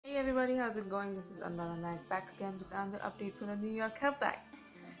everybody, how's it going? This is Andana Naik back again with another update for the New York Health Act.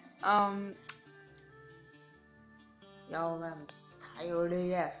 Um, Y'all, I'm tired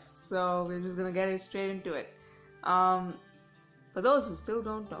AF, so we're just gonna get it straight into it. For those who still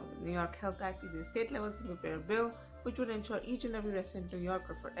don't know, the New York Health Act is a state-level single-payer bill which would ensure each and every resident of New York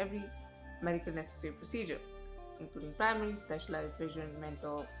for every medical necessary procedure, including primary, specialized, vision,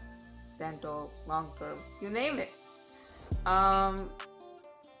 mental, dental, long-term, you name it.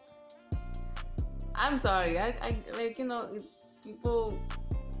 I'm sorry, I like, people,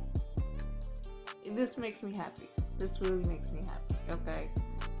 this makes me happy. This really makes me happy, okay?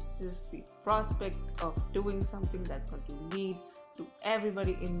 Just the prospect of doing something that's going to lead to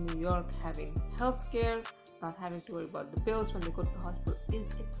everybody in New York having health care, not having to worry about the bills when they go to the hospital is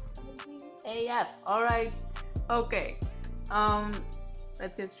exciting AF. Alright, okay.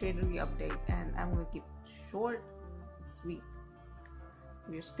 Let's get straight to the update, and I'm going to keep it short and sweet.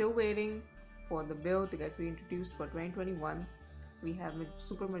 We're still waiting for the bill to get reintroduced for 2021. We have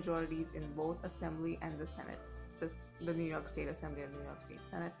super majorities in both Assembly and the Senate, just the New York State Assembly and the New York State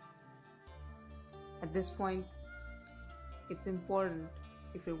Senate. At this point, it's important,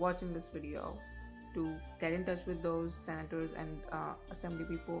 if you're watching this video, to get in touch with those senators and assembly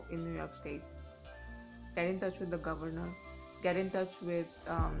people in New York State. Get in touch with the governor. Get in touch with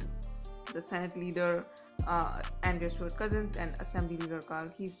the Senate leader, Andrea Stewart Cousins, and Assembly Leader Carl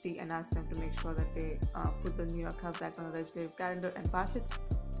Heastie, and ask them to make sure that they put the New York Health Act on the legislative calendar and pass it.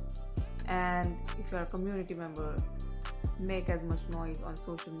 And if you're a community member, make as much noise on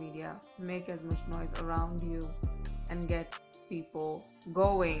social media, make as much noise around you, and get people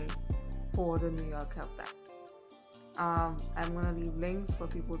going for the New York Health Act. I'm going to leave links for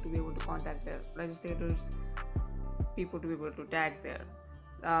people to be able to contact their legislators, people to be able to tag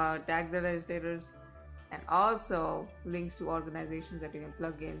their legislators, and also links to organizations that you can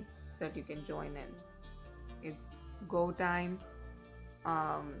plug in so that you can join in. It's go time.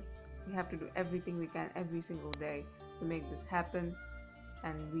 We have to do everything we can every single day to make this happen,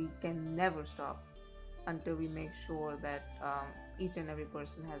 and we can never stop until we make sure that each and every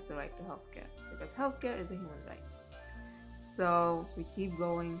person has the right to healthcare, because healthcare is a human right. So we keep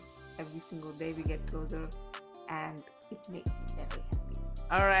going. Every single day we get closer, and it makes me very happy.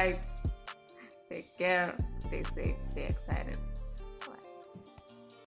 All right. Take care, stay safe, stay excited.